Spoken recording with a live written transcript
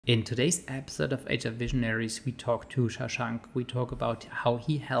In today's episode of HR Visionaries, we talk to Shashank. We talk about how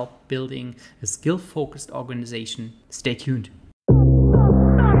he helped building a skill-focused organization. Stay tuned.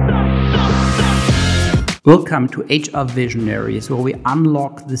 Welcome to HR Visionaries, where we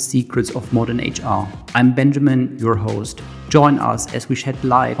unlock the secrets of modern HR. I'm Benjamin, your host. Join us as we shed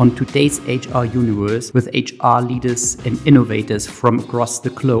light on today's HR universe with HR leaders and innovators from across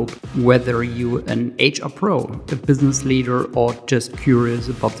the globe. Whether you're an HR pro, a business leader, or just curious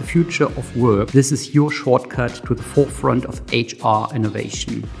about the future of work, this is your shortcut to the forefront of HR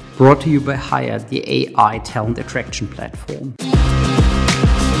innovation. Brought to you by Hire, the AI talent attraction platform.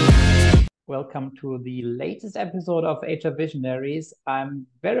 Welcome to the latest episode of HR Visionaries. I'm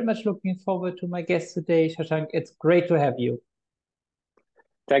very much looking forward to my guest today, Shashank. It's great to have you.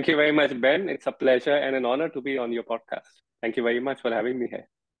 Thank you very much, Ben. It's a pleasure and an honor to be on your podcast. Thank you very much for having me here.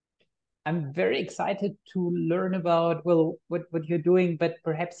 I'm very excited to learn about, what you're doing, but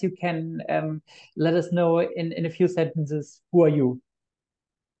perhaps you can let us know in a few sentences, who are you?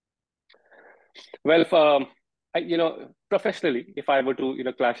 Well, professionally, if I were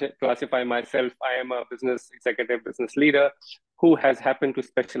to, classify myself, I am a business executive, business leader who has happened to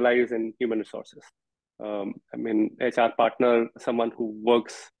specialize in human resources. HR partner, someone who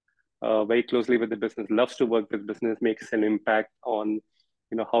works very closely with the business, loves to work with business, makes an impact on,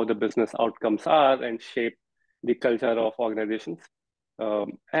 how the business outcomes are and shape the culture of organizations.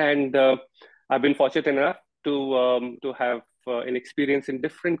 And I've been fortunate enough to have an experience in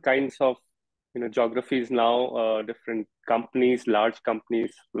different kinds of geographies now, different companies, large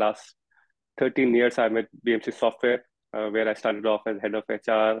companies. Last 13 years, I'm at BMC Software, where I started off as head of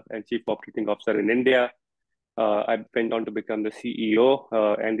HR and chief operating officer in India. I went on to become the CEO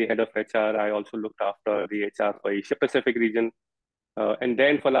and the head of HR. I also looked after the HR for Asia Pacific region. And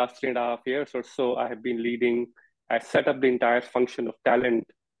then for last 3.5 years or so, I set up the entire function of talent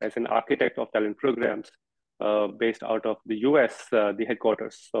as an architect of talent programs based out of the US, the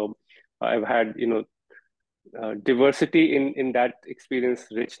headquarters. So I've had, diversity in that experience,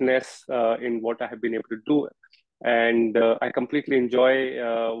 richness in what I have been able to do. And I completely enjoy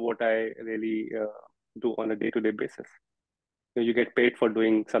what I really do on a day-to-day basis. You get paid for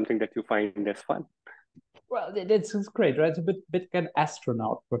doing something that you find as fun. Well, that's great, right? It's a bit like an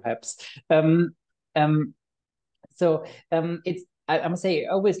astronaut, perhaps. It's I must say, I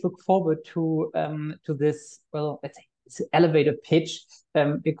always look forward to this. Well, let's say it's an elevator pitch,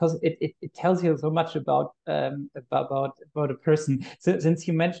 because it tells you so much about a person. So since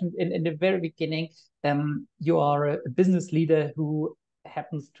you mentioned in the very beginning, you are a business leader who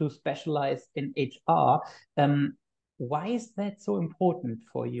happens to specialize in HR. Why is that so important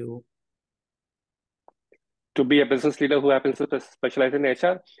for you? To be a business leader who happens to specialize in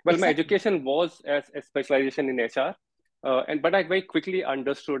HR? Well, my Exactly. education was as a specialization in HR, but I very quickly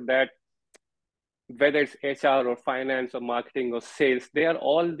understood that whether it's HR or finance or marketing or sales, they are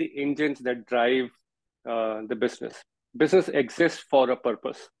all the engines that drive the business. Business exists for a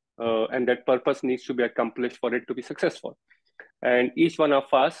purpose, and that purpose needs to be accomplished for it to be successful. And each one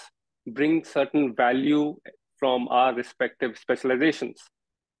of us brings certain value from our respective specializations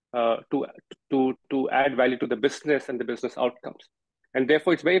to add value to the business and the business outcomes. And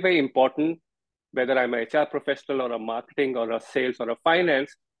therefore, it's very, very important, whether I'm a HR professional or a marketing or a sales or a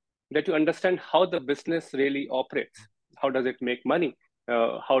finance, that you understand how the business really operates. How does it make money?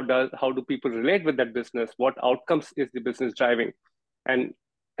 How do people relate with that business? What outcomes is the business driving? And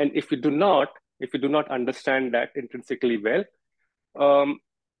if you do not understand that intrinsically well,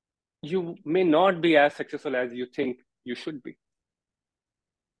 you may not be as successful as you think you should be.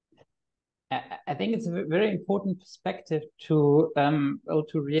 I think it's a very important perspective to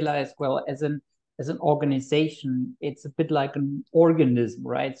realize, well, as an organization, it's a bit like an organism,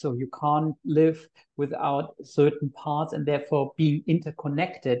 right? So you can't live without certain parts, and therefore being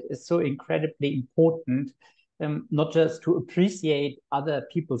interconnected is so incredibly important. Not just to appreciate other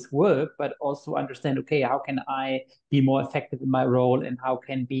people's work, but also understand, okay, how can I be more effective in my role, and how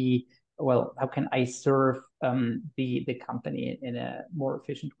can I serve the company in a more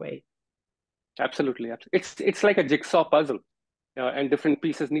efficient way? Absolutely. It's like a jigsaw puzzle, and different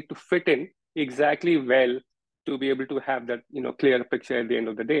pieces need to fit in exactly well to be able to have that clear picture at the end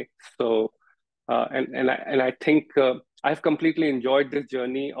of the day. So, I think I've completely enjoyed this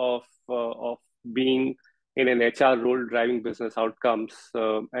journey of being in an HR role, driving business outcomes,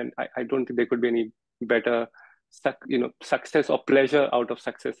 and I don't think there could be any better, success or pleasure out of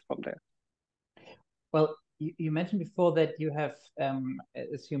success from there. Well, you mentioned before that you have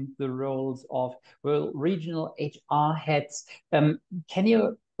assumed the roles of regional HR heads. Can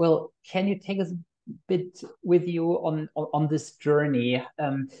you take us bit with you on this journey.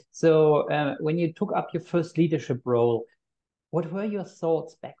 So when you took up your first leadership role, what were your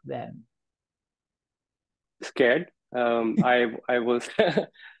thoughts back then? Scared. I was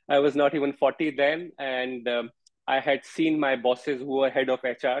I was not even 40 then, and I had seen my bosses who were head of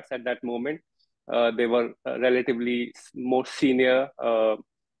HRs at that moment. They were relatively more senior.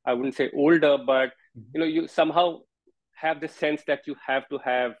 I wouldn't say older, but you somehow have the sense that you have to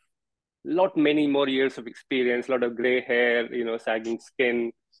have lot many more years of experience, a lot of gray hair, sagging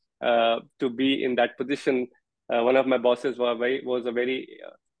skin, to be in that position. One of my bosses was a very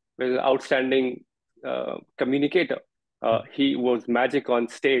outstanding communicator. He was magic on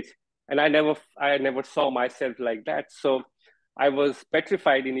stage, and I never saw myself like that. So I was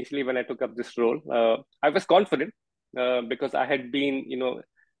petrified initially when I took up this role. I was confident because I had been,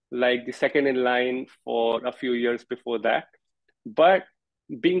 like the second in line for a few years before that. But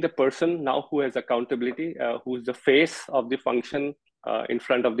being the person now who has accountability, who's the face of the function in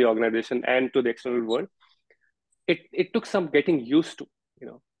front of the organization and to the external world, it took some getting used to,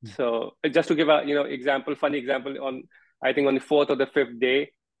 So just to give a funny example, I think on the fourth or the fifth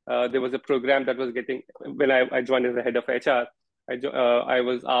day, there was a program that was getting when I joined as the head of HR. I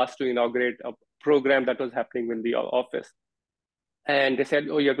was asked to inaugurate a program that was happening in the office, and they said,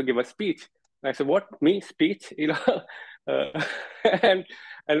 "Oh, you have to give a speech." And I said, "What? Me speech?" uh, and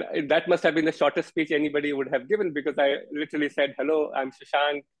that must have been the shortest speech anybody would have given, because I literally said, "Hello, I'm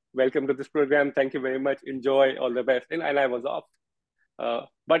Shashank. Welcome to this program. Thank you very much. Enjoy. All the best." And I was off.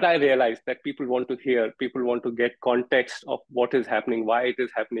 But I realized that people want to hear, people want to get context of what is happening, why it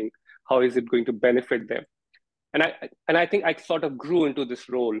is happening, how is it going to benefit them. And I think I sort of grew into this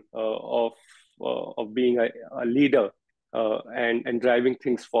role of being a leader, and driving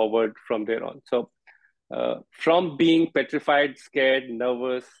things forward from there on. So from being petrified, scared,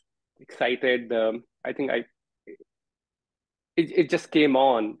 nervous, excited, I think it just came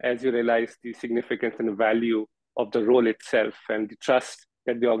on as you realize the significance and the value of the role itself and the trust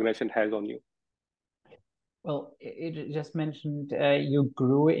that the organization has on you. Well, it just mentioned you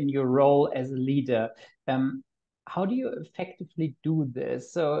grew in your role as a leader. How do you effectively do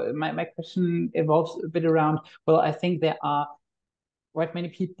this? So my question evolves a bit around, well, I think there are quite many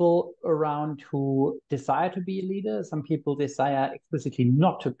people around who desire to be a leader. Some people desire explicitly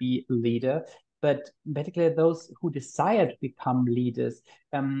not to be a leader, but particularly those who desire to become leaders.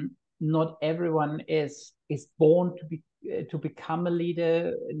 Not everyone is born to become a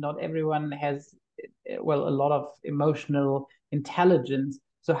leader. Not everyone has, well, a lot of emotional intelligence.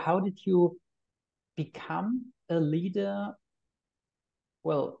 So how did you become a leader,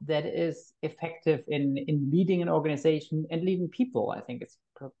 well, that is effective in leading an organization and leading people? I think it's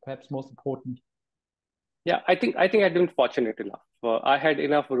perhaps most important. Yeah, I think I've been fortunate enough. I had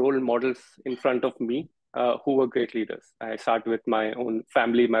enough role models in front of me who were great leaders. I start with my own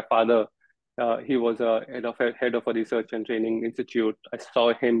family. My father, he was a head of a research and training institute. I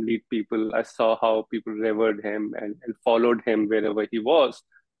saw him lead people. I saw how people revered him and followed him wherever he was.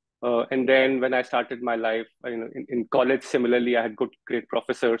 And then when I started my life, in college, similarly, I had great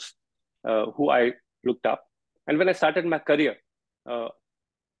professors who I looked up. And when I started my career, uh,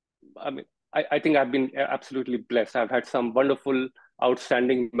 I mean, I think I've been absolutely blessed. I've had some wonderful,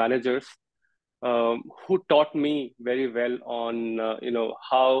 outstanding managers who taught me very well on,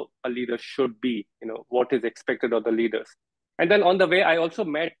 how a leader should be, what is expected of the leaders. And then on the way, I also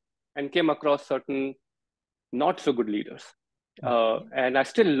met and came across certain not so good leaders. And I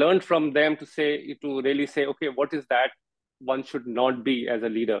still learned from them to really say, okay, what is that one should not be as a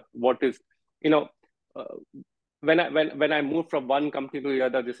leader? What is, uh, when I moved from one company to the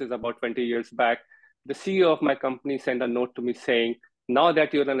other, this is about 20 years back, the CEO of my company sent a note to me saying, now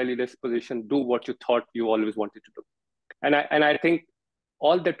that you're in a leadership position, do what you thought you always wanted to do. And I think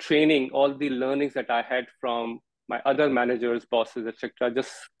all the training, all the learnings that I had from my other managers, bosses, etc.,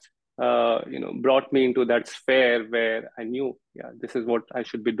 just brought me into that sphere where I knew, yeah, this is what I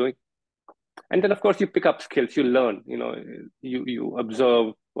should be doing. And then, of course, you pick up skills, you learn, you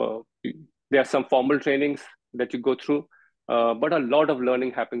observe. There are some formal trainings that you go through, but a lot of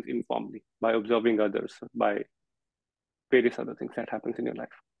learning happens informally by observing others, by various other things that happens in your life.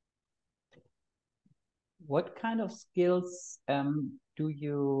 What kind of skills do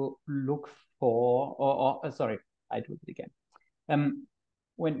you look for, or sorry, I do it again.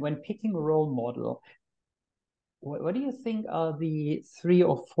 When picking a role model, what do you think are the 3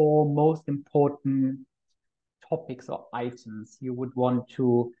 or 4 most important topics or items you would want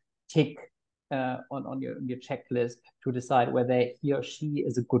to tick on your checklist to decide whether he or she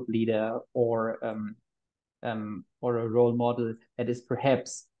is a good leader or a role model that is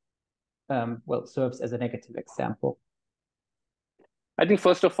perhaps well, serves as a negative example? I think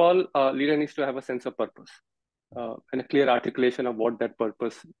first of all, a leader needs to have a sense of purpose and a clear articulation of what that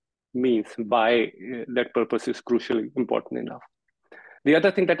purpose means, why that purpose is crucially important enough. The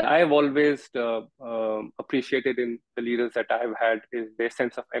other thing that I've always appreciated in the leaders that I've had is their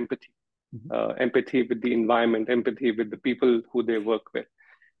sense of empathy, empathy with the environment, empathy with the people who they work with.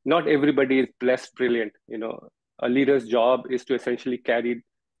 Not everybody is blessed, brilliant. A leader's job is to essentially carry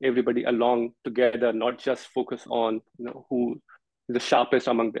everybody along together, not just focus on who is the sharpest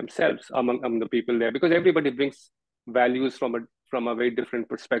among themselves, among the people there, because everybody brings values from a very different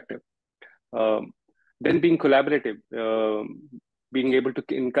perspective. Then being collaborative, being able to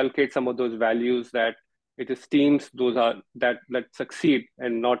inculcate some of those values that it is teams those are that succeed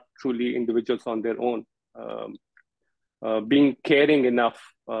and not truly individuals on their own. Being caring enough,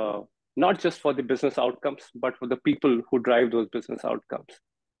 not just for the business outcomes, but for the people who drive those business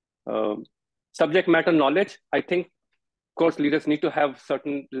outcomes. Subject matter knowledge, I think, of course, leaders need to have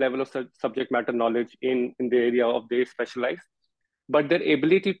certain level of subject matter knowledge in the area of they specialize, but their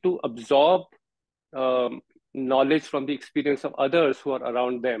ability to absorb knowledge from the experience of others who are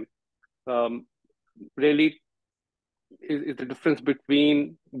around them really is the difference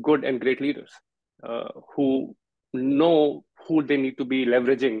between good and great leaders who know who they need to be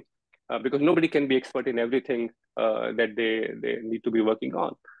leveraging because nobody can be expert in everything that they need to be working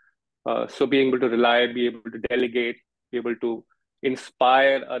on. So being able to rely, be able to delegate, be able to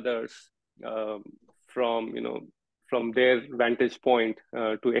inspire others from their vantage point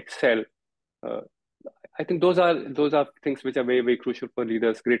to excel. I think those are things which are very, very crucial for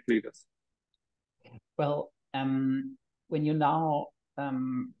leaders, great leaders. Well, when you now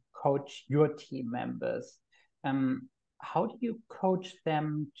coach your team members, how do you coach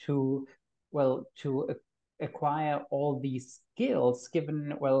them to acquire all these skills?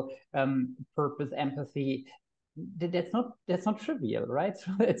 Given purpose, empathy, that's not trivial, right?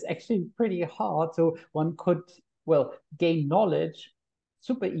 So it's actually pretty hard. So one could gain knowledge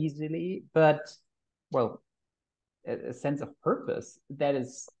super easily, but a sense of purpose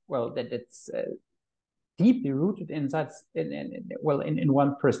that's deeply rooted in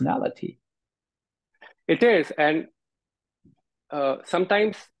one personality. It is, and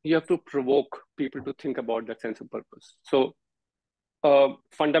sometimes you have to provoke people to think about that sense of purpose. So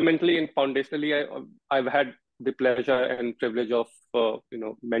fundamentally and foundationally, I've had the pleasure and privilege of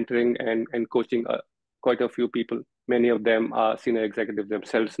mentoring and coaching quite a few people. Many of them are senior executives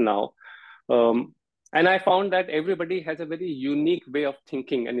themselves now. And I found that everybody has a very unique way of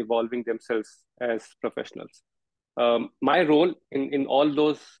thinking and evolving themselves as professionals. My role in all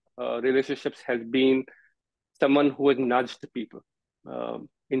those relationships has been someone who has nudged people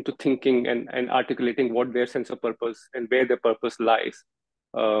into thinking and articulating what their sense of purpose and where their purpose lies.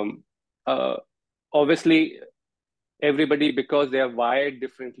 Obviously, everybody, because they are wired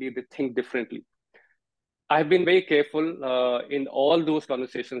differently, they think differently. I've been very careful in all those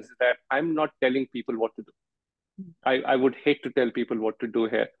conversations that I'm not telling people what to do. I would hate to tell people what to do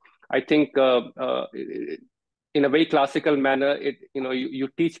here. I think in a very classical manner, you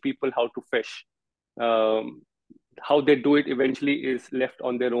teach people how to fish. How they do it eventually is left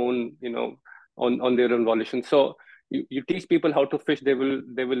on their own, on their own volition. So you teach people how to fish, they will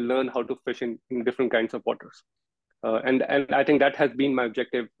learn how to fish in different kinds of waters. And I think that has been my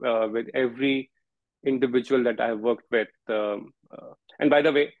objective with every individual that I've worked with. And by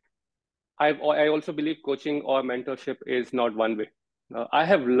the way, I also believe coaching or mentorship is not one way. I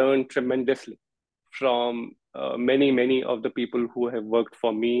have learned tremendously from many of the people who have worked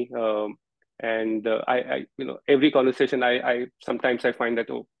for me. And I every conversation, I sometimes I find that,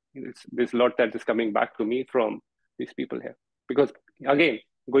 there's a lot that is coming back to me from these people here. Because again,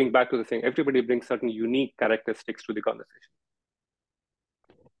 going back to the thing, everybody brings certain unique characteristics to the conversation.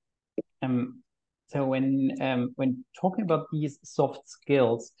 So when talking about these soft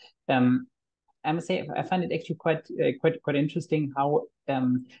skills, I must say I find it actually quite interesting how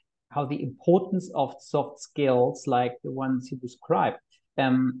the importance of soft skills like the ones you described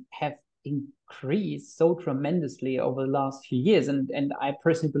have increased so tremendously over the last few years, and I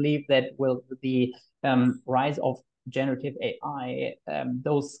personally believe that the rise of generative AI,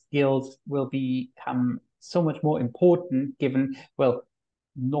 those skills will become so much more important, given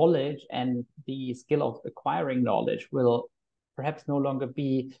knowledge and the skill of acquiring knowledge will perhaps no longer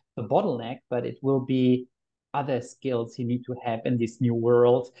be the bottleneck, but it will be other skills you need to have in this new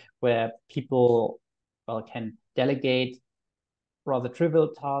world where people can delegate rather trivial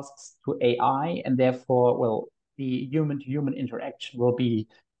tasks to AI, and therefore the human-to-human interaction will be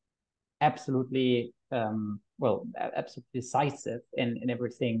absolutely absolutely decisive in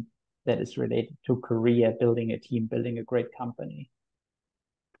everything that is related to career, building a team, building a great company.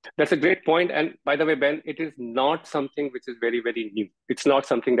 That's a great point. And by the way, Ben, it is not something which is very, very new. It's not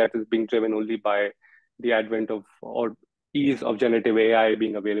something that is being driven only by the advent of or ease of generative AI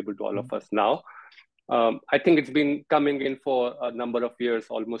being available to all of us now. I think it's been coming in for a number of years,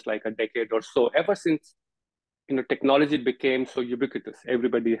 almost like a decade or so, ever since technology became so ubiquitous.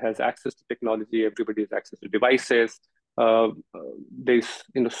 Everybody has access to technology. Everybody has access to devices. There's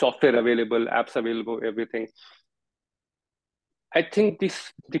software available, apps available, everything. I think the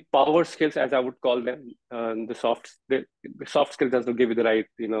power skills, as I would call them, the soft skill doesn't give you the right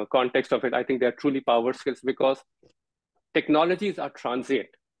context of it. I think they're truly power skills because technologies are transient.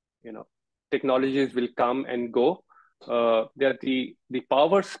 Technologies will come and go. They're the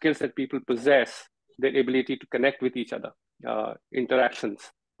power skills that people possess, their ability to connect with each other,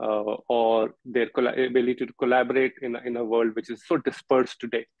 interactions, or their ability to collaborate in a world which is so dispersed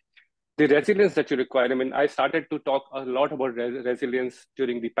today. The resilience that you require. I mean, I started to talk a lot about resilience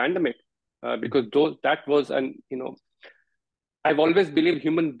during the pandemic because that was I've always believed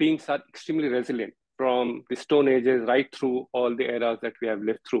human beings are extremely resilient from the Stone Ages right through all the eras that we have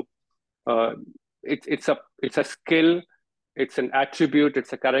lived through. It's a skill, it's an attribute,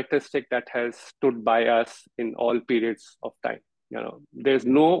 it's a characteristic that has stood by us in all periods of time. There has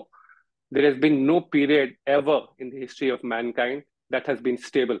been no period ever in the history of mankind that has been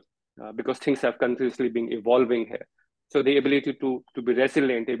stable because things have continuously been evolving here. So the ability to be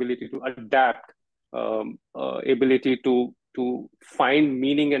resilient, ability to adapt, ability to find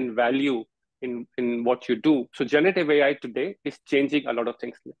meaning and value in what you do. So generative AI today is changing a lot of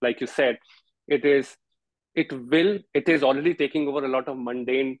things. Like you said, it is already taking over a lot of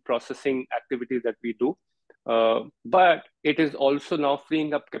mundane processing activities that we do. But it is also now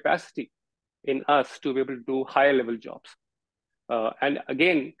freeing up capacity in us to be able to do higher level jobs. And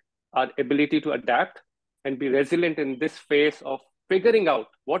again, our ability to adapt and be resilient in this phase of figuring out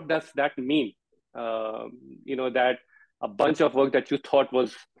what does that mean. That a bunch of work that you thought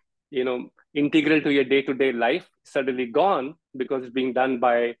was, integral to your day-to-day life suddenly gone because it's being done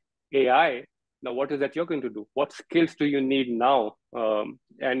by AI. Now, what is that you're going to do? What skills do you need now?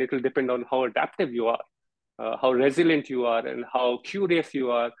 And it will depend on how adaptive you are, how resilient you are, and how curious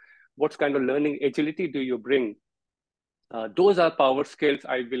you are. What kind of learning agility do you bring? Those are power skills,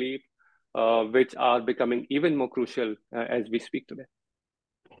 I believe, which are becoming even more crucial as we speak today.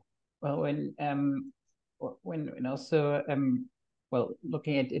 Well, when also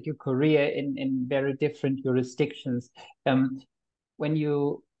looking at your career in very different jurisdictions, when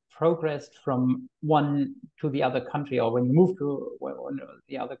you progressed from one to the other country, or when you moved to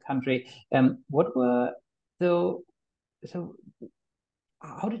the other country, what were so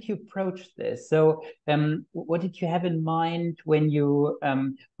how did you approach this? So what did you have in mind when you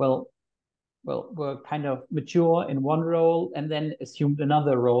were kind of mature in one role and then assumed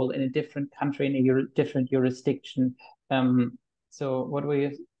another role in a different country, in a different jurisdiction? So what were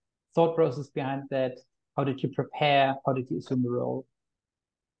your thought process behind that? How did you prepare? How did you assume the role?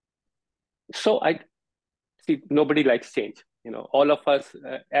 So I see nobody likes change. All of us,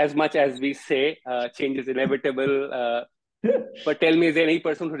 as much as we say change is inevitable, but tell me, is there any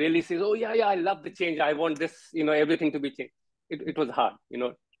person who really says, "Oh yeah, I love the change. I want this, everything to be changed." It was hard,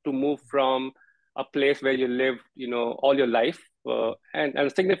 to move from a place where you lived, all your life, and a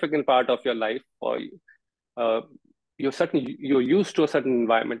significant part of your life, or you're used to a certain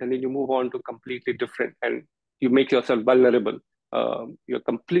environment, and then you move on to completely different, and you make yourself vulnerable. You're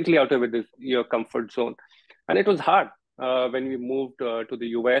completely out of your comfort zone, and it was hard when we moved to the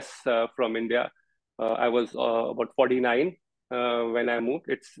US from India. I was about 49 when I moved.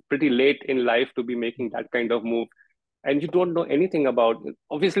 It's pretty late in life to be making that kind of move, and you don't know anything about it.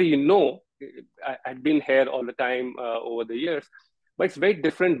 Obviously, I'd been here all the time over the years, but it's very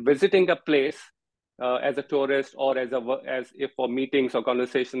different visiting a place as a tourist or as if for meetings or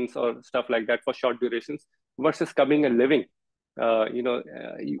conversations or stuff like that for short durations versus coming and living.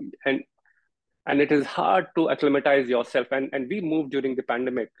 And it is hard to acclimatize yourself. And we moved during the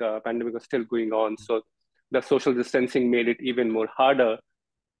pandemic. Pandemic was still going on, so the social distancing made it even more harder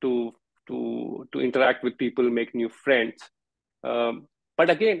to interact with people, make new friends. But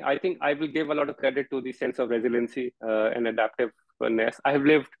again, I think I will give a lot of credit to the sense of resiliency and adaptiveness. I have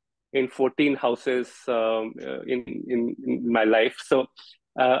lived in 14 houses in my life, so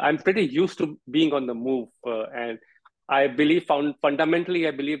I'm pretty used to being on the move. And I believe fundamentally,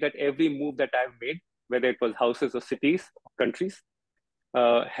 I believe that every move that I've made, whether it was houses or cities or countries,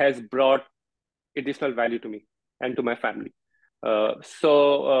 has brought additional value to me and to my family.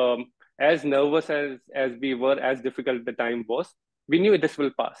 As nervous as we were, as difficult the time was, we knew this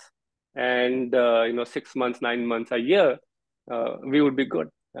will pass. and 6 months, 9 months, a year, we would be good.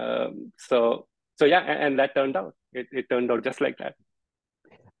 So yeah, and that turned out. It turned out just like that.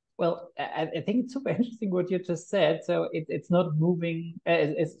 Well, I think it's super interesting what you just said. So it's not moving.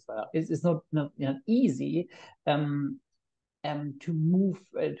 It's not easy to move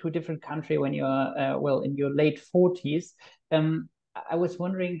to a different country when you're in your late 40s. I was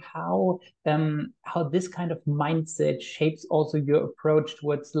wondering how this kind of mindset shapes also your approach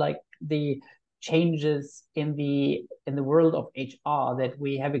towards like the changes in the world of HR that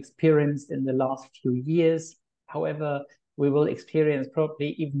we have experienced in the last few years. However, we will experience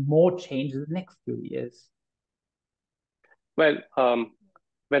probably even more change in the next few years. Well,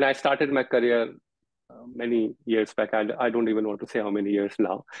 when I started my career many years back, I don't even want to say how many years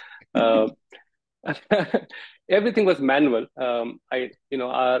now. Uh, Everything was manual.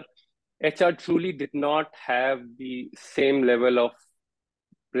 Our HR truly did not have the same level of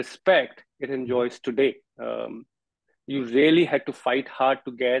respect it enjoys today. You really had to fight hard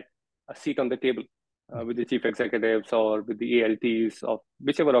to get a seat on the table with the chief executives or with the ALTs of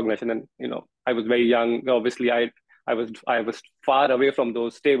whichever organization. And I was very young. Obviously, I was far away from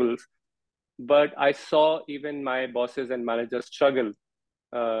those tables, but I saw even my bosses and managers struggle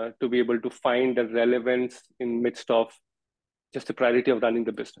to be able to find the relevance in midst of just the priority of running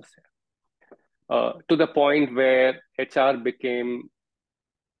the business. To the point where HR became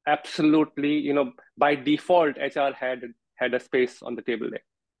absolutely, by default, HR had a space on the table there.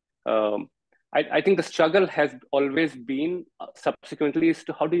 I think the struggle has always been subsequently is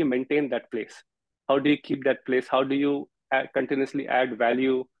to how do you maintain that place? How do you keep that place? How do you continuously add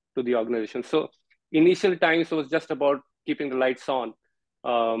value to the organization? So initial times was just about keeping the lights on,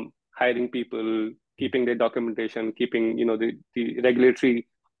 hiring people, keeping their documentation, keeping the regulatory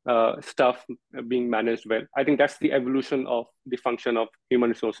stuff being managed well. I think that's the evolution of the function of human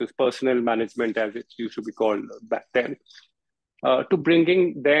resources, personnel management, as it used to be called back then, to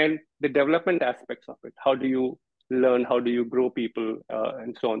bringing then the development aspects of it. How do you learn? How do you grow people,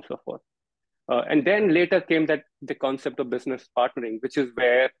 and so on and so forth. And then later came the concept of business partnering, which is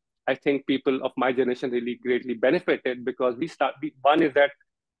where I think people of my generation really greatly benefited, because one is that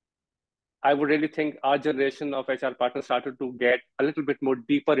I would really think our generation of HR partners started to get a little bit more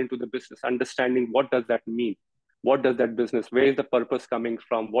deeper into the business, understanding what does that mean? What does that business, where is the purpose coming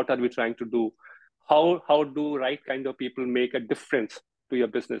from? What are we trying to do? How do right kind of people make a difference to your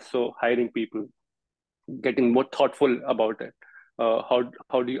business? So hiring people, getting more thoughtful about it.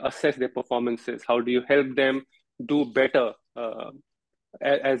 How do you assess their performances? How do you help them do better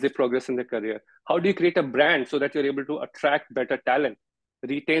as they progress in their career? How do you create a brand so that you're able to attract better talent,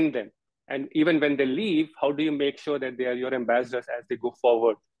 retain them? And even when they leave, how do you make sure that they are your ambassadors as they go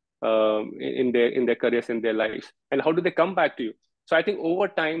forward in their careers, in their lives? And how do they come back to you? So I think over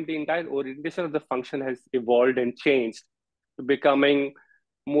time, the entire orientation of the function has evolved and changed to becoming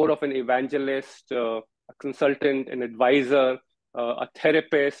more of an evangelist, a consultant, an advisor, a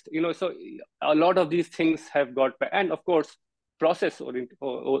therapist. So a lot of these things have got, and of course, process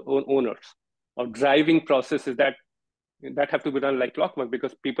owners of driving processes that have to be done like clockwork,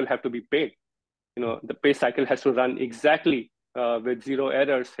 because people have to be paid. The pay cycle has to run exactly with zero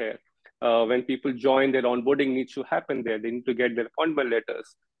errors here. When people join, their onboarding needs to happen there. They need to get their appointment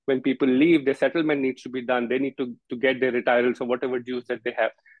letters. When people leave, their settlement needs to be done. They need to get their retireals or whatever dues that they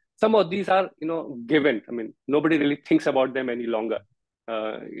have. Some of these are, given. I mean, nobody really thinks about them any longer.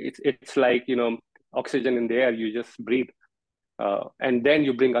 It's like, oxygen in the air, you just breathe. And then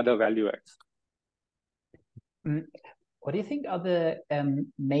you bring other value adds. What do you think are the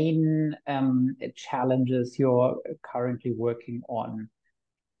main challenges you're currently working on?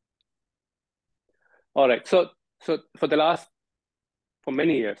 All right. So for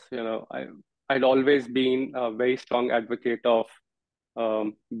many years, I'd always been a very strong advocate of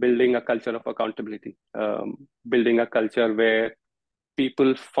building a culture of accountability, building a culture where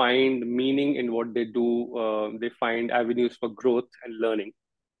people find meaning in what they do. They find avenues for growth and learning.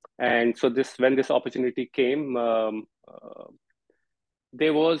 And so when this opportunity came,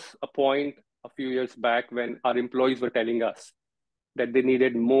 there was a point a few years back when our employees were telling us that they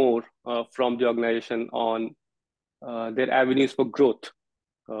needed more from the organization on their avenues for growth.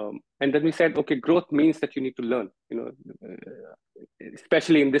 And then we said, okay, growth means that you need to learn.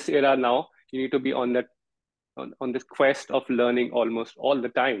 Especially in this era now, you need to be on this quest of learning almost all the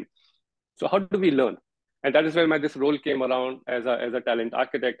time. So how do we learn? And that is where this role came around as a talent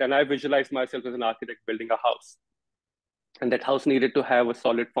architect. And I visualized myself as an architect building a house. And that house needed to have a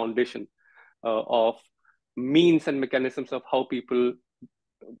solid foundation of means and mechanisms of how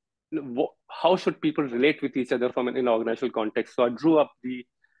should people relate with each other from an organizational context. So I drew up the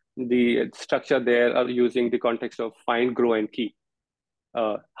the structure there are using the context of find, grow, and keep.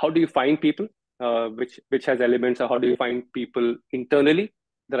 How do you find people, which has elements of how do you find people internally,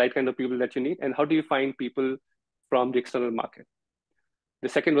 the right kind of people that you need, and how do you find people from the external market. The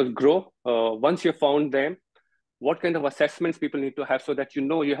second was grow. Once you found them, what kind of assessments people need to have so that you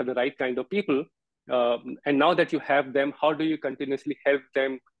know you have the right kind of people. And now that you have them, how do you continuously help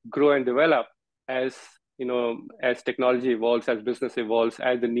them grow and develop as as technology evolves, as business evolves,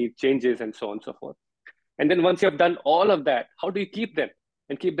 as the need changes, and so on and so forth. And then once you have done all of that, how do you keep them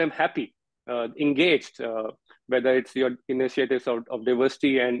and keep them happy, engaged, whether it's your initiatives of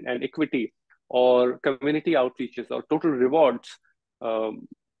diversity and equity, or community outreaches, or total rewards,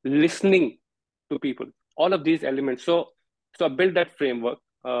 listening to people, all of these elements. So I built that framework,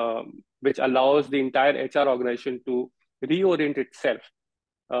 which allows the entire HR organization to reorient itself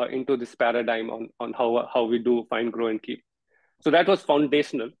into this paradigm on how we do find, grow, and keep. So that was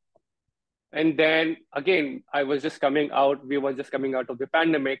foundational. And then again, we were just coming out of the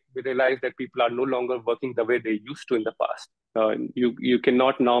pandemic. We realized that people are no longer working the way they used to in the past. You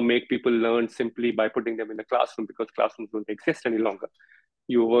cannot now make people learn simply by putting them in a classroom, because classrooms don't exist any longer.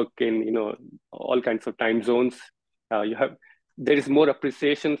 You work in all kinds of time zones. There is more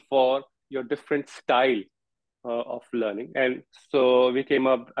appreciation for your different style of learning. And so I came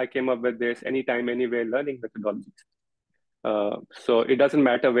up with this anytime, anywhere learning methodologies. So it doesn't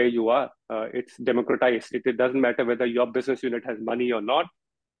matter where you are. It's democratized. It doesn't matter whether your business unit has money or not.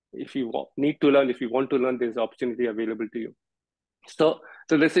 If you need to learn, if you want to learn, there's opportunity available to you. So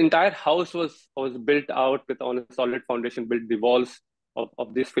this entire house was built out on a solid foundation, built the walls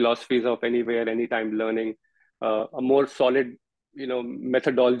of these philosophies of anywhere, anytime learning, a more solid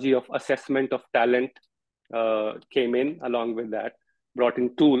methodology of assessment of talent came in along with that, brought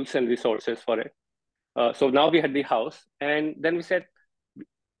in tools and resources for it. So now we had the house, and then we said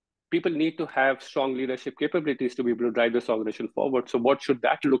people need to have strong leadership capabilities to be able to drive this organization forward. So what should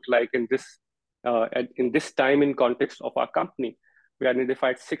that look like in this time in context of our company? We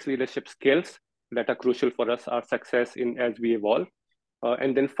identified 6 leadership skills that are crucial for us, our success as we evolve,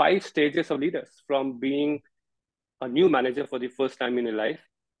 and then 5 stages of leaders, from being a new manager for the first time in your life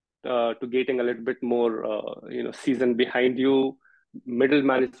to getting a little bit more season behind you, middle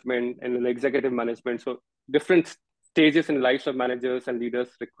management, and then executive management. So different stages in lives of managers and leaders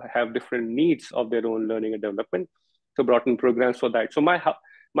have different needs of their own learning and development. So brought in programs for that. So my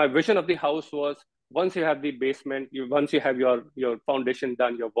vision of the house was, once you have the basement, once you have your foundation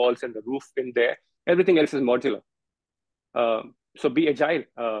done, your walls and the roof in there, everything else is modular. So be agile.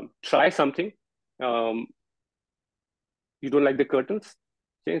 Try something. You don't like the curtains?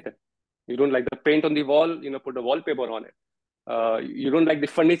 Change them. You don't like the paint on the wall? Put a wallpaper on it. You don't like the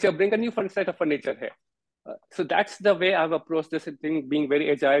furniture? Bring a new set of furniture here. So that's the way I've approached this thing, being very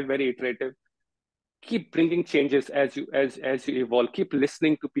agile, very iterative. Keep bringing changes as you evolve. Keep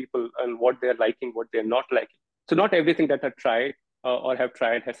listening to people and what they're liking, what they're not liking. So not everything that I've tried or have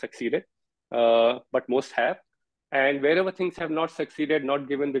tried has succeeded, but most have. And wherever things have not succeeded, not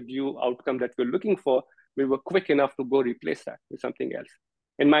given the due outcome that we're looking for, we were quick enough to go replace that with something else.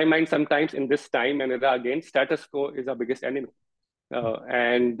 In my mind, sometimes in this time and era, again, status quo is our biggest enemy.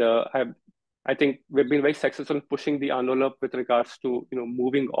 I think we've been very successful in pushing the envelope with regards to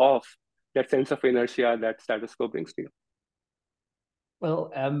moving off that sense of inertia that status quo brings to you.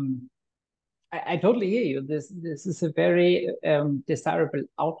 Well, I totally hear you. This is a very desirable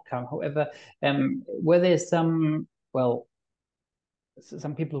outcome. However, were there some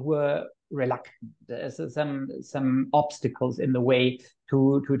people who were reluctant? There's some obstacles in the way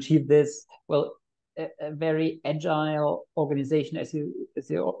to achieve this. Well, a very agile organization, as you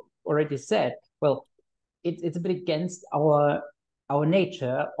already said. Well, it's a bit against our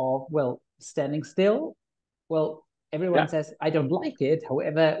nature of standing still. Well, everyone says I don't like it.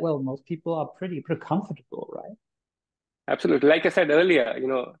 However, most people are pretty comfortable, right? Absolutely. Like I said earlier,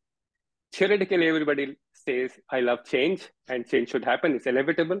 theoretically everybody says I love change and change should happen. It's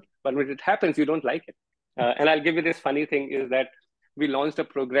inevitable, but when it happens, you don't like it. And I'll give you this funny thing is that we launched a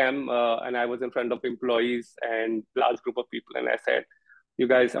program and I was in front of employees and large group of people, and I said, you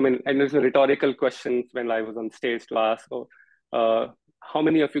guys, and there's a rhetorical questions when I was on stage to ask, how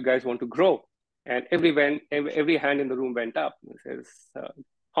many of you guys want to grow? And every hand in the room went up. It says,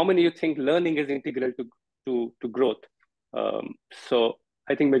 how many you think learning is integral to growth? So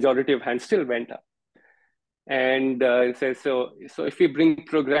I think majority of hands still went up. And it says, so if we bring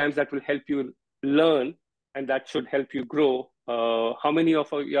programs that will help you learn and that should help you grow, how many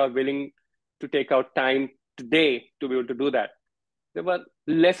of you are willing to take out time today to be able to do that? There were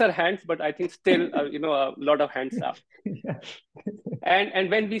lesser hands, but I think still, a lot of hands up. Yeah. And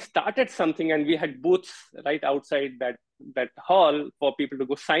when we started something and we had booths right outside that hall for people to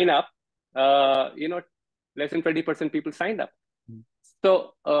go sign up, less than 20% people signed up.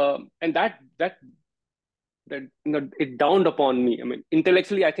 So and that it dawned upon me. I mean,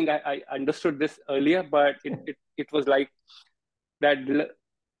 intellectually, I think I understood this earlier, but it was like that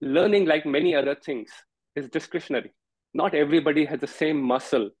learning, like many other things, is discretionary. Not everybody has the same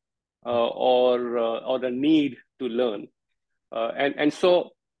muscle or the need to learn. And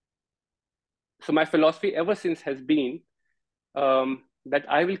so my philosophy ever since has been that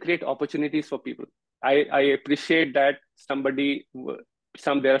I will create opportunities for people. I appreciate that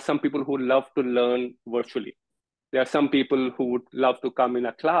there are some people who love to learn virtually. There are some people who would love to come in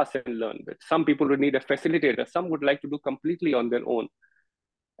a class and learn with. Some people would need a facilitator. Some would like to do completely on their own.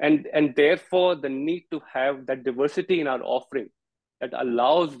 And therefore, the need to have that diversity in our offering that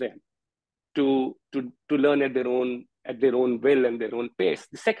allows them to learn at their own will and their own pace.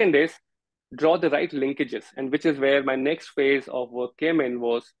 The second is draw the right linkages, and which is where my next phase of work came in,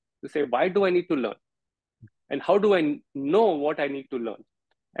 was to say, why do I need to learn? And how do I know what I need to learn?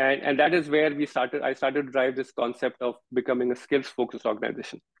 And that is where I started to drive this concept of becoming a skills-focused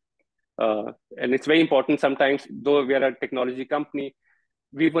organization. And it's very important sometimes, though we are a technology company,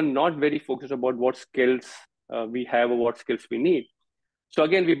 we were not very focused about what skills we have or what skills we need. So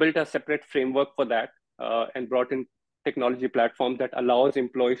again, we built a separate framework for that and brought in technology platform that allows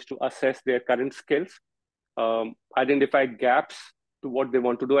employees to assess their current skills, identify gaps to what they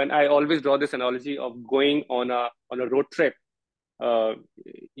want to do. And I always draw this analogy of going on a road trip.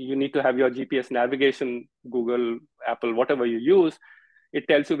 You need to have your GPS navigation, Google, Apple, whatever you use. It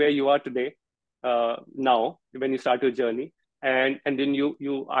tells you where you are today, now, when you start your journey. And then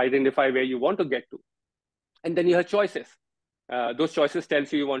you identify where you want to get to. And then you have choices. Those choices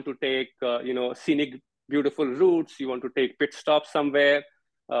tells you want to take, scenic, beautiful routes. You want to take pit stops somewhere,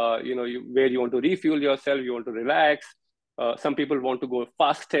 where you want to refuel yourself, you want to relax. Some people want to go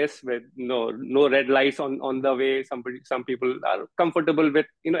fastest with no red lights on the way. Some people are comfortable with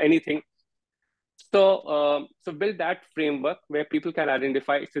anything. So build that framework where people can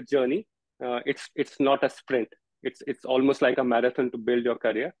identify it's a journey. It's not a sprint. It's almost like a marathon to build your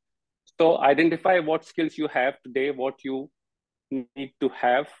career. So identify what skills you have today, what you need to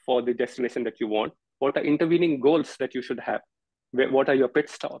have for the destination that you want. What are intervening goals that you should have? What are your pit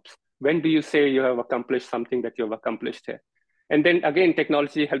stops? When do you say you have accomplished something that you have accomplished here? And then again,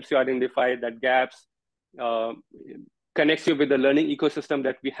 technology helps you identify that gaps, connects you with the learning ecosystem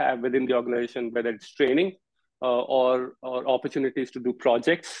that we have within the organization, whether it's training or opportunities to do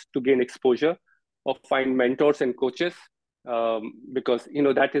projects to gain exposure, or find mentors and coaches, because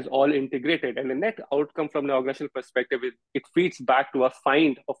that is all integrated. And the net outcome from the organizational perspective is it feeds back to a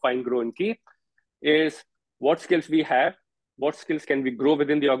find, grow, and keep, is what skills we have, what skills can we grow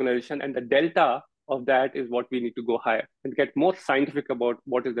within the organization, and the delta of that is what we need to go hire and get more scientific about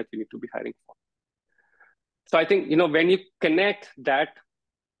what is that we need to be hiring for. So I think, when you connect that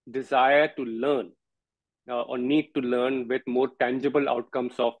desire to learn or need to learn with more tangible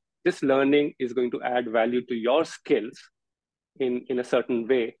outcomes of this learning is going to add value to your skills in a certain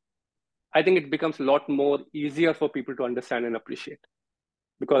way, I think it becomes a lot more easier for people to understand and appreciate.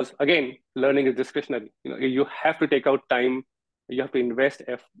 Because again, learning is discretionary. You have to take out time. You have to invest,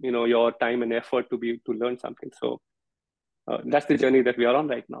 your time and effort to learn something. So that's the journey that we are on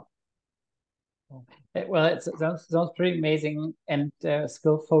right now. Well, it sounds pretty amazing, and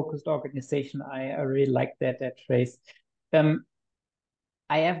skill-focused organization. I really like that phrase.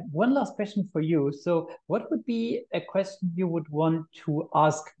 I have one last question for you. So what would be a question you would want to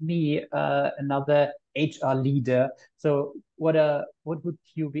ask me, another HR leader? So what would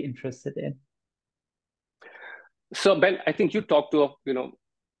you be interested in? So Ben, I think you talked to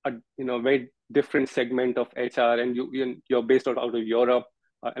a very different segment of HR, and you're based out of Europe,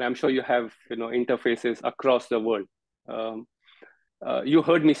 and I'm sure you have interfaces across the world. You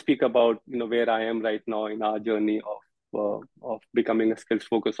heard me speak about where I am right now in our journey of becoming a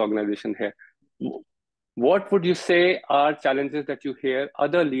skills-focused organization here. What would you say are challenges that you hear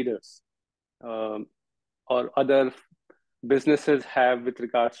other leaders or other businesses have with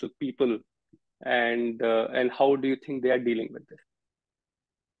regards to people, and how do you think they are dealing with this?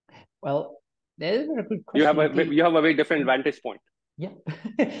 Well, that is a very good question. You have a very different vantage point. Yeah.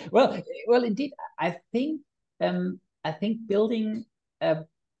 well, indeed, I think building a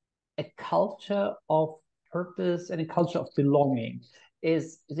culture of purpose and a culture of belonging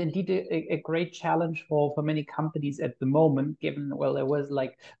is indeed a great challenge for many companies at the moment, given, there was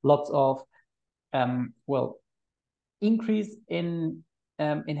like lots of increase in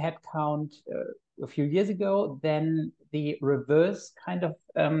headcount, a few years ago than the reverse kind of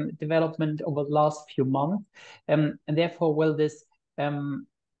development over the last few months. And therefore, well, this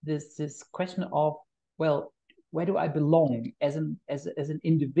question of, well, where do I belong as an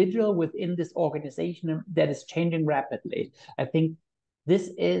individual within this organization that is changing rapidly? I think this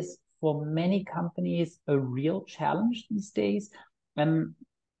is for many companies a real challenge these days.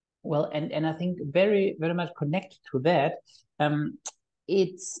 Well, and I think very, very much connected to that,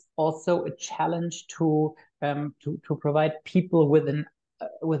 it's also a challenge to provide people with an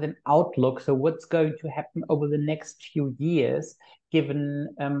outlook. So what's going to happen over the next few years, given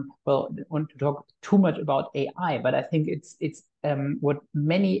well, I don't want to talk too much about AI, but I think it's what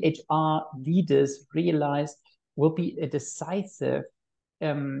many HR leaders realize will be a decisive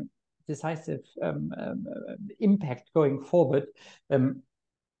impact going forward.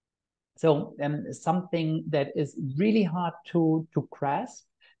 So something that is really hard to grasp,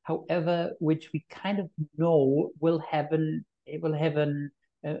 however, which we kind of know will have a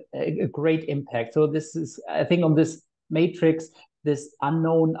great impact. So this is, I think, on this matrix, this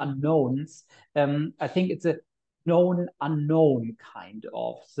unknown unknowns. I think it's a known unknown kind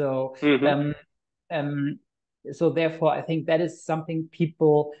of. So so therefore, I think that is something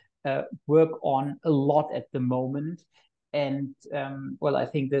people work on a lot at the moment. And well, I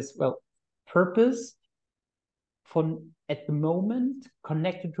think this, well, purpose for at the moment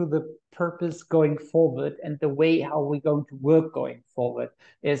connected to the purpose going forward and the way how we're going to work going forward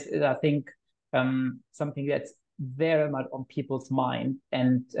is I think something that's very much on people's mind.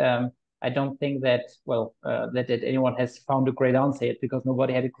 And I don't think that, well, that anyone has found a great answer yet, because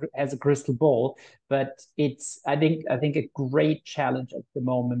nobody has a crystal ball. But it's, I think a great challenge at the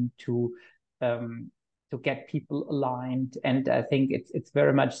moment to get people aligned. And I think it's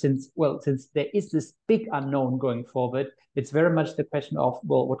very much, since there is this big unknown going forward, it's very much the question of,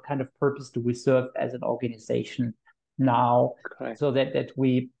 well, what kind of purpose do we serve as an organization now? Correct. So that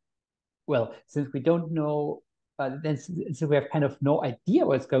we, well, since we don't know, then so we have kind of no idea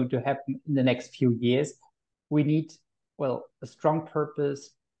what's going to happen in the next few years, we need, well, a strong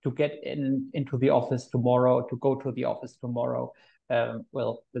purpose to get into the office tomorrow, to go to the office tomorrow,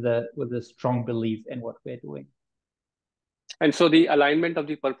 well, with a strong belief in what we're doing. And so the alignment of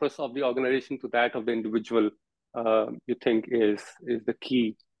the purpose of the organization to that of the individual, you think is the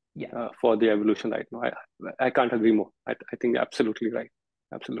key for the evolution right now. I can't agree more. I think absolutely right.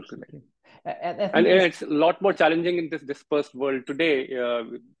 Absolutely right. And it's a lot more challenging in this dispersed world today.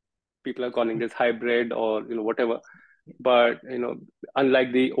 People are calling this hybrid or whatever. But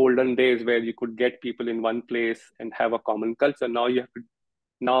unlike the olden days where you could get people in one place and have a common culture, now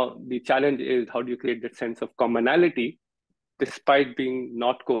the challenge is, how do you create that sense of commonality despite being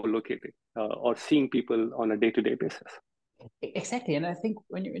not co-located or seeing people on a day-to-day basis? Exactly. And I think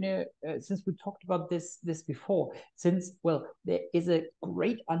when since we talked about this before, since, well, there is a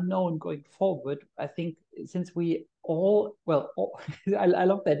great unknown going forward, I think since we all, well, I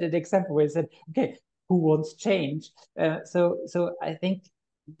love that example where you said, okay, who wants change? So I think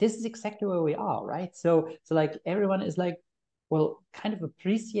this is exactly where we are, right? So like everyone is like, well, kind of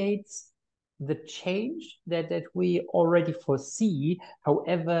appreciates the change that we already foresee.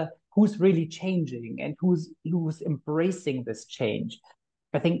 However, who's really changing and who's embracing this change?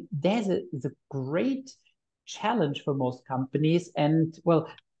 I think there's a great challenge for most companies. And well,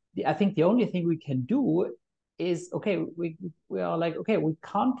 I think the only thing we can do is, okay, we are like, okay, we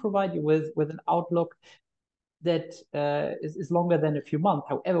can't provide you with an outlook that is longer than a few months.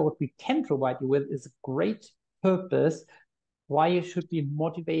 However, what we can provide you with is a great purpose, why you should be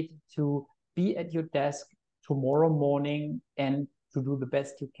motivated to be at your desk tomorrow morning and to do the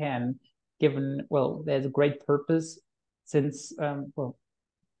best you can, given, well, there's a great purpose, since, well,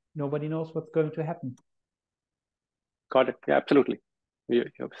 nobody knows what's going to happen. Got it. Yeah, absolutely. You're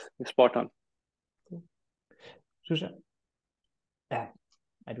spot on. Shashank, I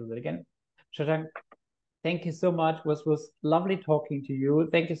do that again. Shashank, thank you so much. It was lovely talking to you.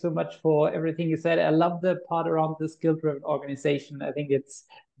 Thank you so much for everything you said. I love the part around the skill-driven organization. I think it's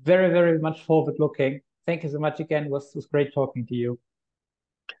very, very much forward-looking. Thank you so much again. It was great talking to you.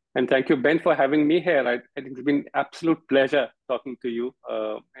 And thank you, Ben, for having me here. I think it's been absolute pleasure talking to you.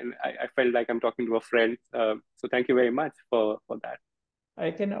 And I felt like I'm talking to a friend. So thank you very much for that.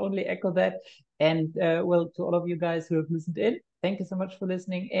 I can only echo that. And well, to all of you guys who have listened in, thank you so much for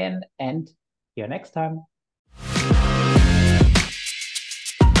listening in, and see you next time.